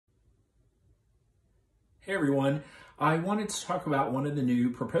Hey everyone, I wanted to talk about one of the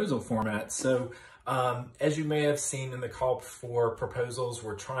new proposal formats. So as you may have seen in the call for proposals,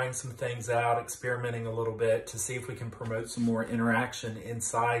 we're trying some things out, experimenting a little bit to see if we can promote some more interaction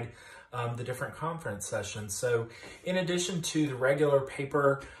inside the different conference sessions. So in addition to the regular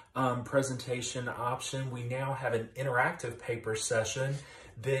paper presentation option, we now have an interactive paper session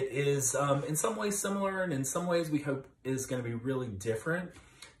that is in some ways similar and in some ways we hope is going to be really different.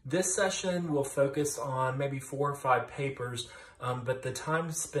 This session will focus on maybe 4 or 5 papers, but the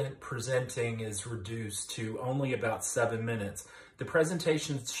time spent presenting is reduced to only about 7 minutes. The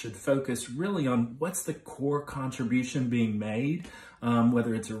presentations should focus really on what's the core contribution being made,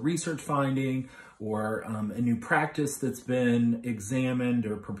 whether it's a research finding or a new practice that's been examined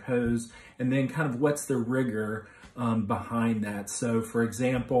or proposed, and then kind of what's the rigor behind that. So for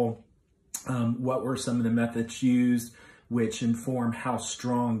example, what were some of the methods used, which inform how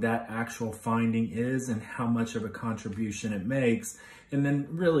strong that actual finding is and how much of a contribution it makes. And then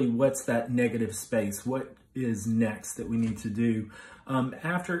really, what's that negative space? What is next that we need to do?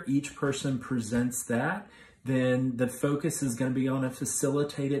 After each person presents that, then the focus is going to be on a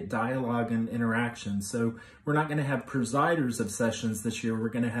facilitated dialogue and interaction. So we're not going to have presiders of sessions this year. We're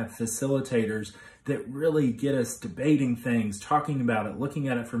going to have facilitators that really get us debating things, talking about it, looking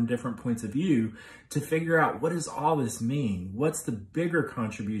at it from different points of view to figure out, what does all this mean? What's the bigger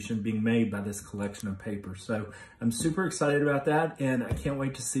contribution being made by this collection of papers? So I'm super excited about that, and I can't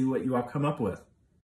wait to see what you all come up with.